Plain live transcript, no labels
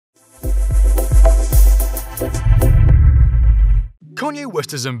Kanye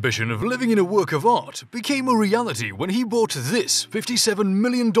West's ambition of living in a work of art became a reality when he bought this $57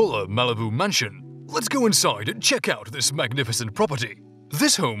 million Malibu mansion. Let's go inside and check out this magnificent property.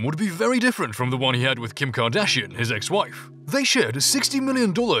 This home would be very different from the one he had with Kim Kardashian, his ex-wife. They shared a $60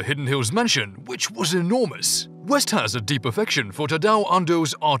 million Hidden Hills mansion, which was enormous. West has a deep affection for Tadao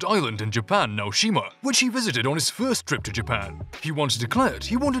Ando's art island in Japan, Naoshima, which he visited on his first trip to Japan. He once declared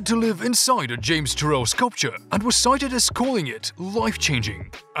he wanted to live inside a James Turrell sculpture and was cited as calling it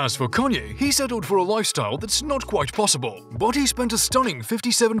life-changing. As for Kanye, he settled for a lifestyle that's not quite possible, but he spent a stunning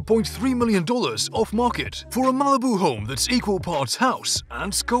 $57.3 million off-market for a Malibu home that's equal parts house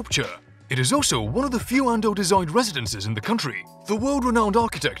and sculpture. It is also one of the few Ando-designed residences in the country. The world-renowned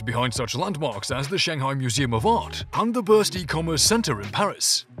architect behind such landmarks as the Shanghai Museum of Art and the Burst e-commerce center in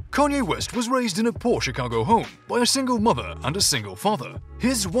Paris. Kanye West was raised in a poor Chicago home by a single mother and a single father.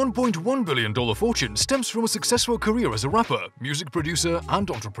 His $1.1 billion fortune stems from a successful career as a rapper, music producer,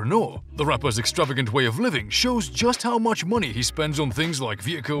 and entrepreneur. The rapper's extravagant way of living shows just how much money he spends on things like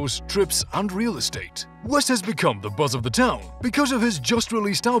vehicles, trips, and real estate. West has become the buzz of the town because of his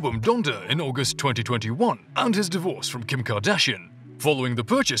just-released album Donda in August 2021 and his divorce from Kim Kardashian. Following the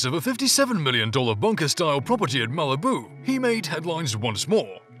purchase of a $57 million bunker-style property at Malibu, he made headlines once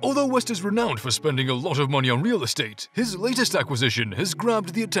more. Although West is renowned for spending a lot of money on real estate, his latest acquisition has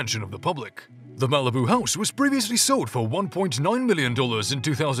grabbed the attention of the public. The Malibu house was previously sold for $1.9 million in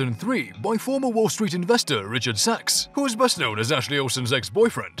 2003 by former Wall Street investor Richard Sachs, who is best known as Ashley Olsen's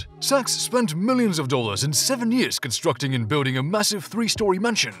ex-boyfriend. Sachs spent millions of dollars in 7 years constructing and building a massive 3-story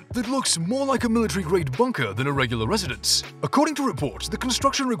mansion that looks more like a military-grade bunker than a regular residence. According to reports, the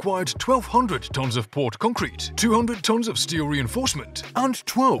construction required 1,200 tons of poured concrete, 200 tons of steel reinforcement, and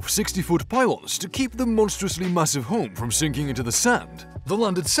 12 60-foot pylons to keep the monstrously massive home from sinking into the sand. The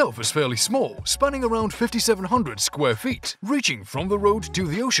land itself is fairly small, spanning around 5,700 square feet, reaching from the road to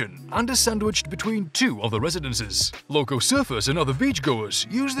the ocean, and is sandwiched between 2 other residences. Local surfers and other beachgoers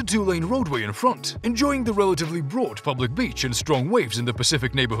use the 2-lane roadway in front, enjoying the relatively broad public beach and strong waves in the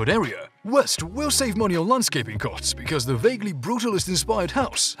Pacific neighborhood area. West will save money on landscaping costs because the vaguely brutalist-inspired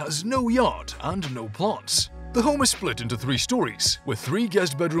house has no yard and no plants. The home is split into 3 stories, with 3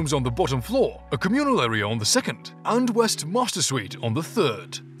 guest bedrooms on the bottom floor, a communal area on the second, and West Master Suite on the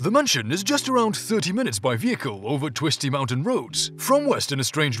third. The mansion is just around 30 minutes by vehicle over twisty mountain roads from West and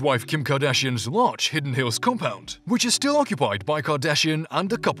estranged wife Kim Kardashian's large Hidden Hills compound, which is still occupied by Kardashian and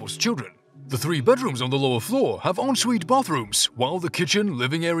the couple's children. The 3 bedrooms on the lower floor have ensuite bathrooms, while the kitchen,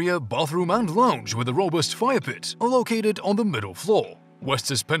 living area, bathroom, and lounge with a robust fire pit are located on the middle floor.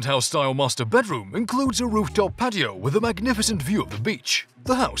 West's penthouse-style master bedroom includes a rooftop patio with a magnificent view of the beach.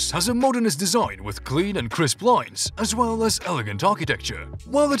 The house has a modernist design with clean and crisp lines, as well as elegant architecture.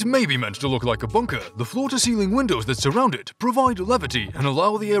 While it may be meant to look like a bunker, the floor-to-ceiling windows that surround it provide levity and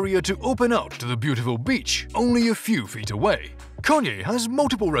allow the area to open out to the beautiful beach only a few feet away. Kanye has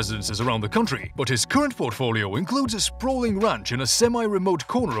multiple residences around the country, but his current portfolio includes a sprawling ranch in a semi-remote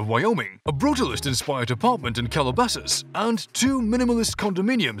corner of Wyoming, a Brutalist-inspired apartment in Calabasas, and 2 minimalist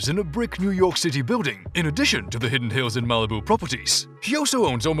condominiums in a brick New York City building, in addition to the Hidden Hills and Malibu properties. He also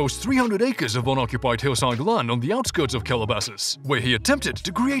owns almost 300 acres of unoccupied hillside land on the outskirts of Calabasas, where he attempted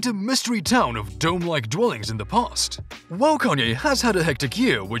to create a mystery town of dome-like dwellings in the past. While Kanye has had a hectic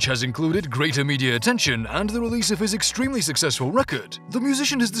year, which has included greater media attention and the release of his extremely successful record, the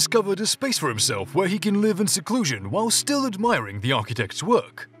musician has discovered a space for himself where he can live in seclusion while still admiring the architect's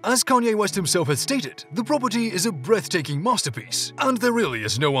work. As Kanye West himself has stated, the property is a breathtaking masterpiece, and there really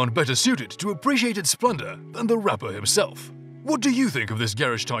is no one better suited to appreciate its splendor than the rapper himself. What do you think of this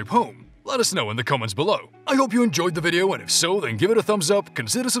garage-type home? Let us know in the comments below. I hope you enjoyed the video, and if so, then give it a thumbs up,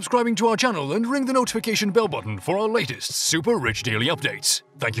 consider subscribing to our channel, and ring the notification bell button for our latest super rich daily updates.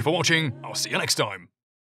 Thank you for watching, I'll see you next time.